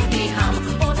 bring out the ham.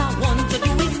 All I want to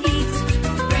do is eat.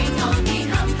 Bring out the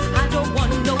ham. I don't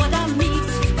want no other meat.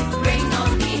 Bring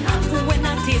out the ham. When I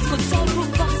taste good so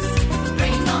fast.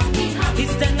 Bring out the ham.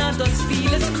 It's then I just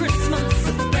feel it's Christmas.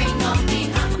 Bring out the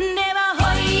ham. Neighbor,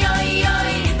 oi, oi,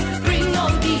 oi, bring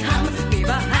out the ham.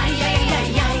 Neighbor, ay, ay, ay,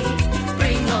 ay,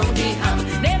 bring out the ham.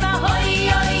 Neighbor, oi,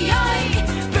 oi, oi,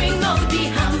 bring out the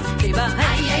ham. Neighbor,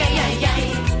 ay, ay, ay, ay,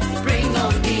 bring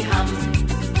out the ham.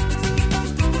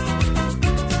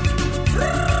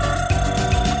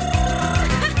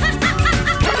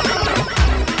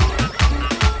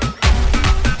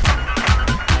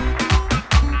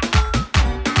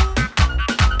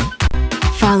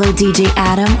 Follow DJ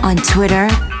Adam on Twitter,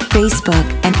 Facebook,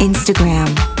 and Instagram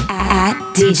at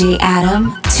DJ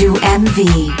Adam 2MV.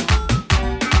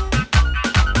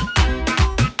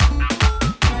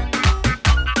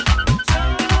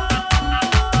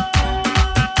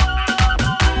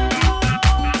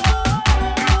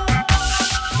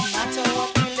 No matter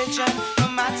what religion, no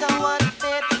matter what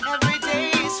faith, every day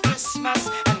is Christmas,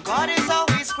 and God is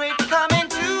always great. Come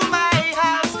into my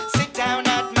house, sit down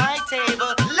at my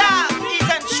table, laugh, eat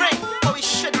and drink, for we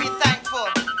should be thankful.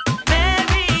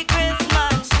 Merry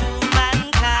Christmas to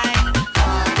mankind.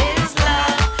 God is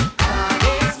love, God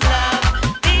is love.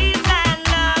 Peace and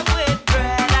love with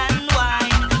bread and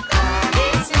wine. God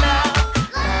is love,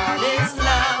 God is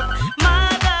love.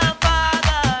 Mother,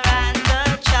 father, and the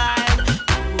child.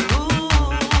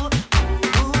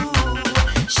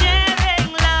 Sharing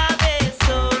love is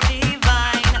so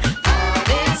divine. God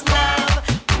is love.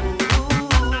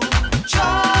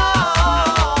 Joy,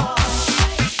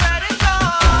 spreading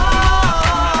joy,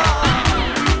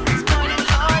 spreading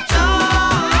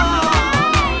joy,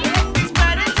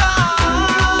 spreading joy.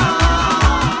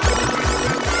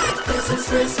 This is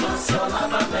Christmas, y'all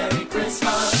have a Merry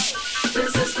Christmas.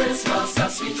 This is Christmas, a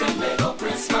sweet and mega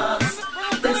Christmas.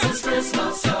 This is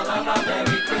Christmas, y'all have a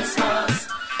Merry Christmas.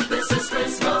 This is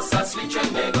Christmas, a sweet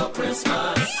and mega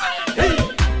Christmas. Hey!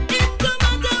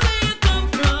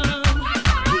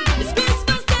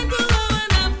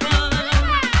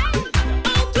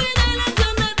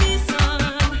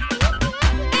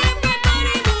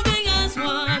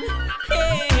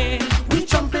 We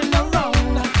jumping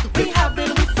around, we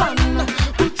having fun,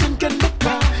 we drinking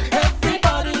liquor,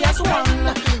 everybody as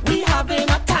one. We having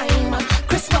a time,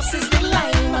 Christmas is the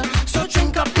lime, so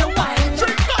drink up your wine,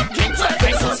 drink up, drink up.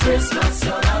 This is Christmas,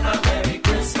 y'all have a Merry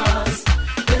Christmas.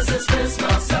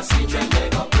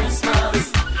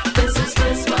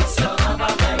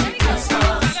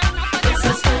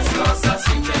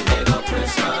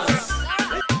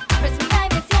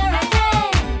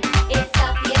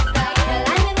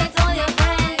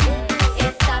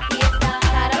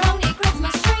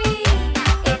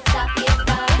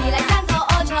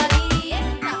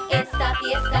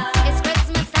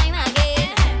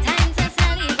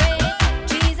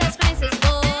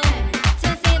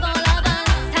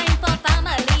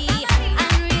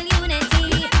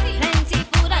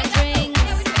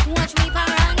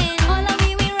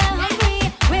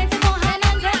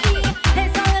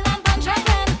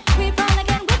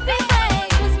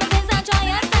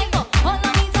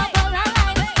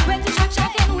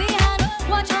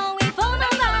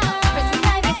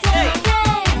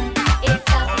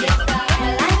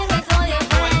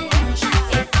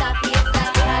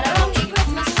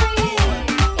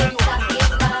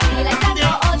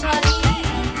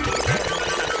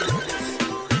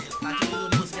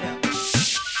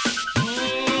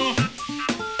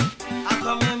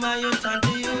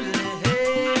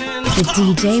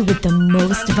 DJ with the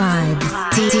most vibes.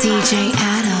 DJ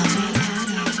Adam.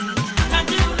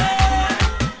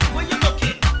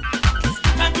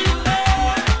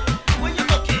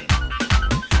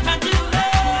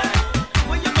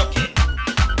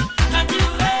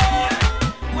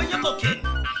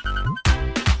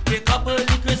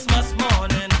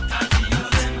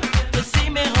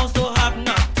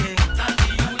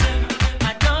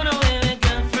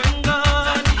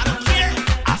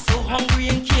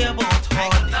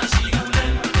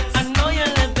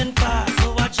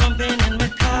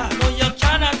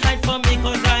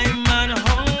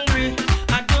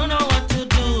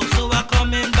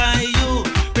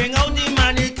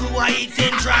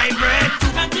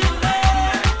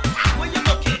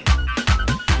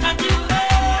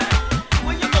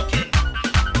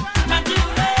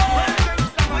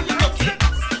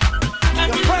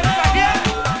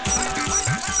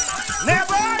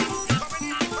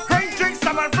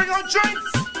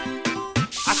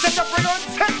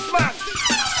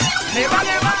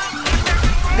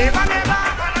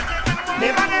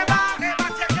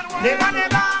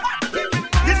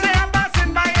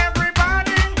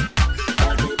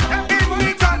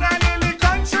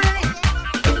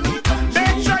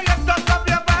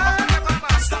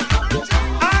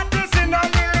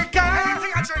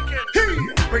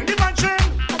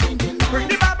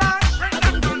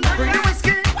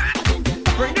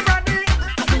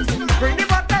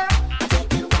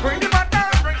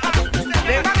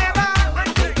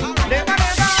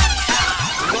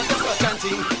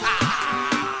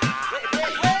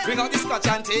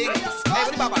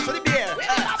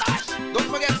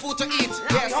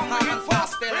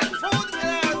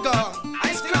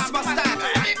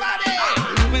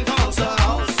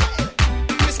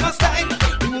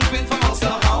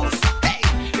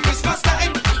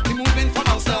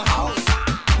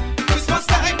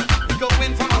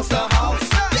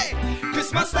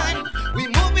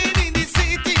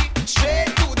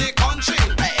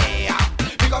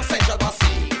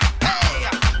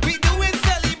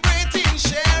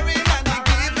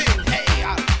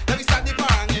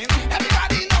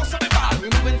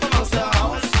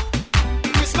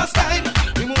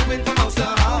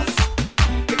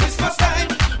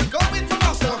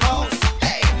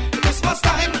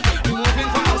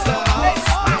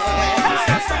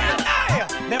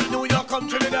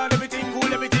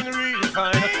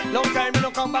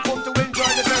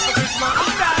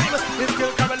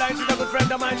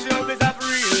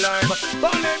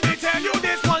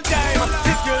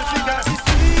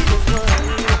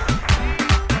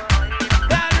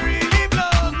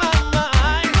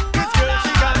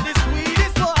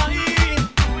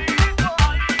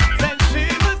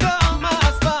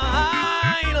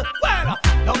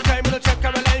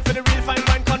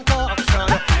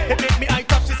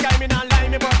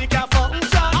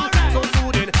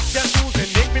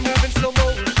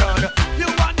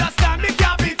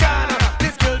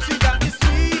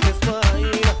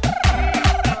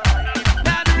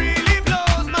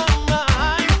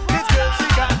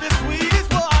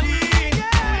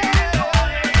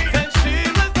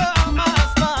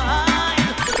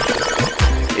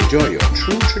 Enjoy your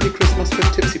true Trini Christmas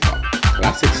with Tipsy Pop,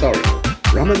 Classic Sorrow,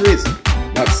 Rum and Raisin,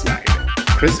 Mudslide,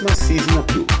 Christmas season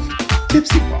approved.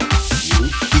 Tipsy Pop, you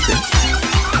deserve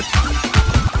it.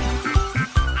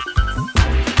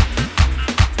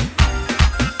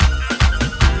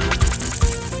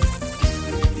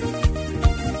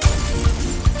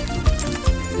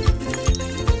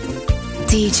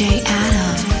 DJ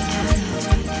Adam.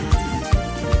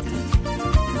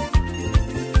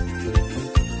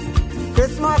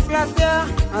 Christmas last year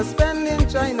I spent in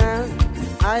China.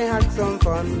 I had some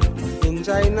fun in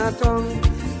Chinatown.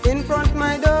 In front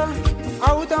my door,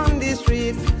 out on the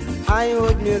street, I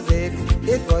heard music,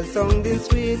 it was sounding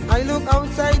sweet. I look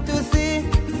outside to see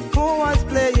who was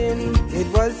playing. It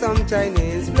was some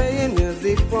Chinese playing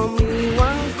music for me.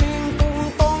 Wang sing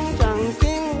pong pong chang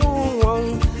sing wong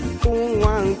wong pong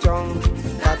wang chong.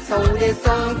 That's how they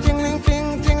song. Chingling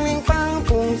ching chingling pang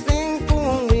pong sing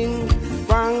pong wing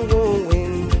wang wong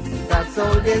wing. That's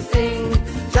how they sing.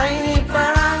 Chinese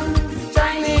parang,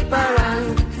 Chinese parang,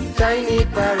 Chinese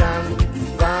parang,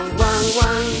 wang wang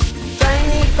wang.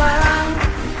 Chinese parang,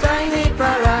 Chinese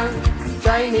parang,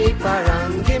 Chinese parang.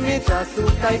 Give me chasu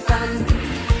kai san.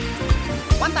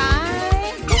 One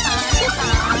time, two time, two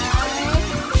time.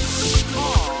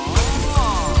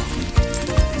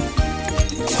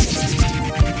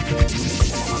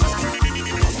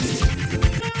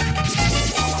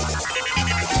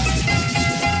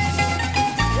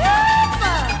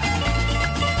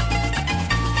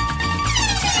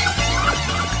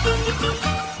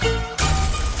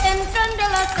 En front de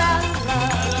la sala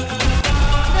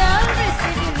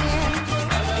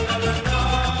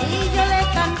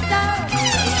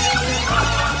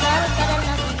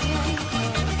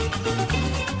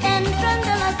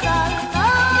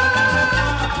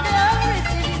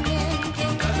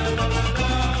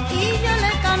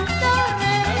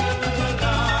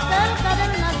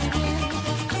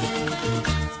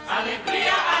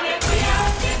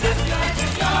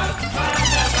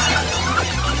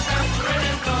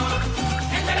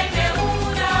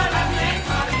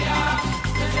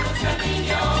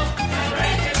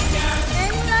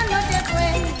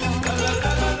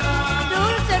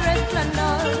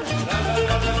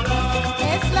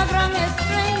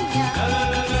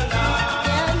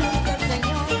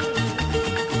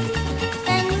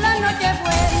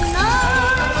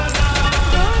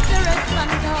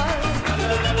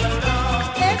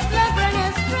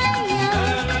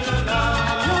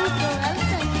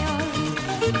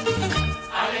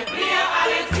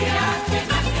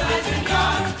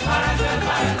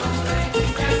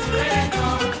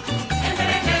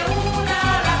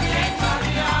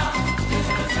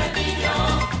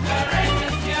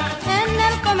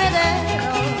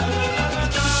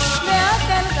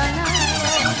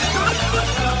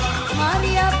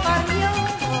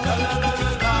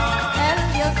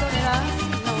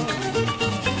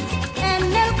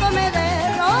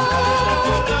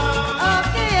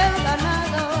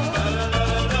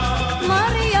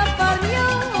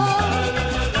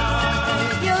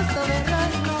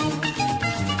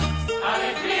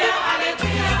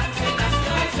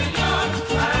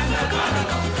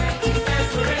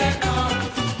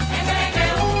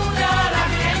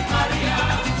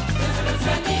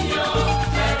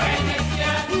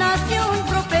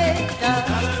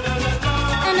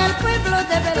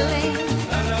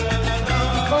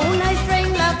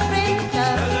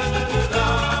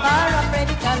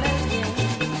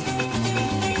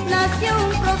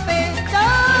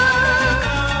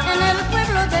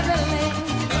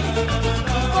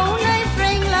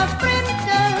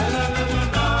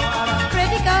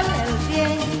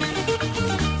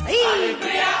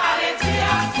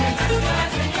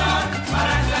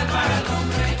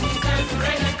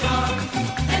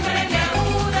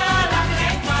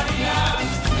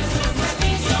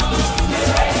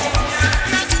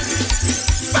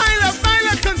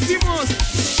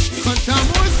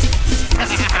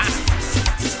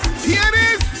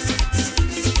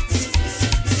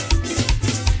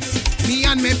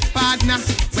and my partner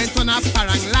went on a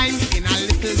parang line in a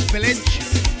little village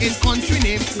in country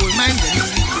named Coal Mine. When we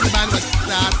reached the band was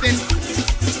starting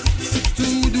to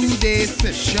do their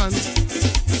session.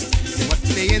 They was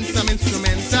playing some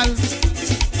instrumental.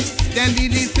 Then the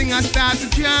lead singer started to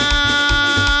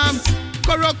jam.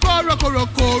 Koro, koro, koro,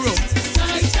 koro.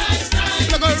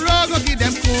 Logo, rogo, give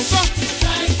them cocoa.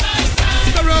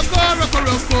 Koro, koro,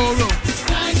 koro, koro.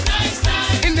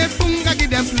 In the punga, give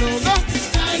them logo.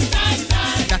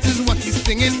 That is what he's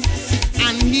singing,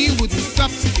 and he wouldn't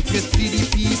stop. If you see the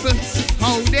people,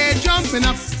 how they jumping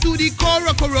up to the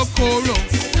koro, koro, koro.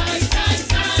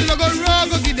 Logo,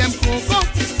 rogo, give them cocoa.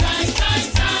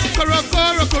 Koro,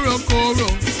 koro, koro, koro.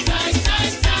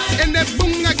 In the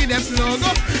punga, give them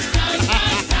logo.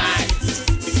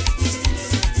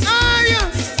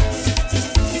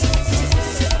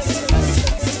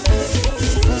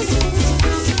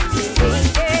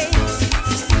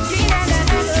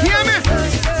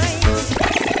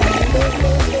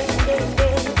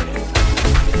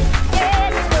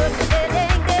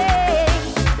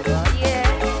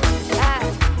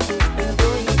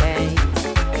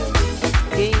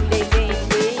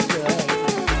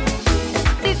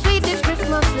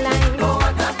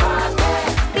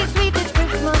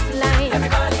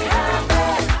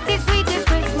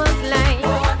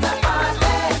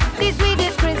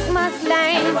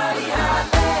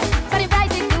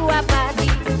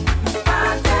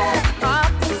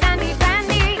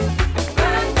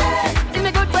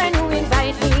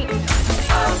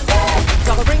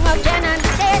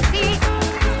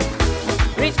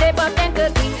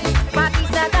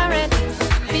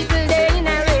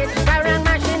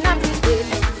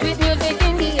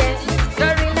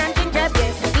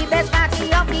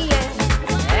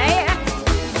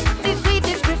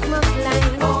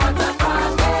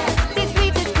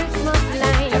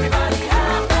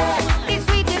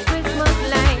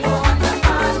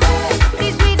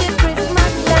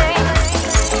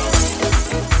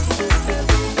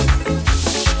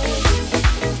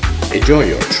 Enjoy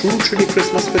your true Trini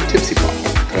Christmas with Tipsy Pop,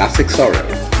 Classic Sorrow,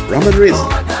 Rum and Raisin,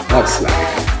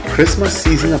 Mudslide, Christmas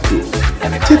season approved.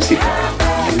 Tipsy Pop,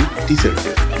 you deserve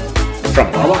it. From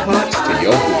our hearts to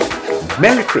your home,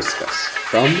 Merry Christmas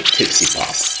from Tipsy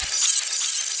Pop.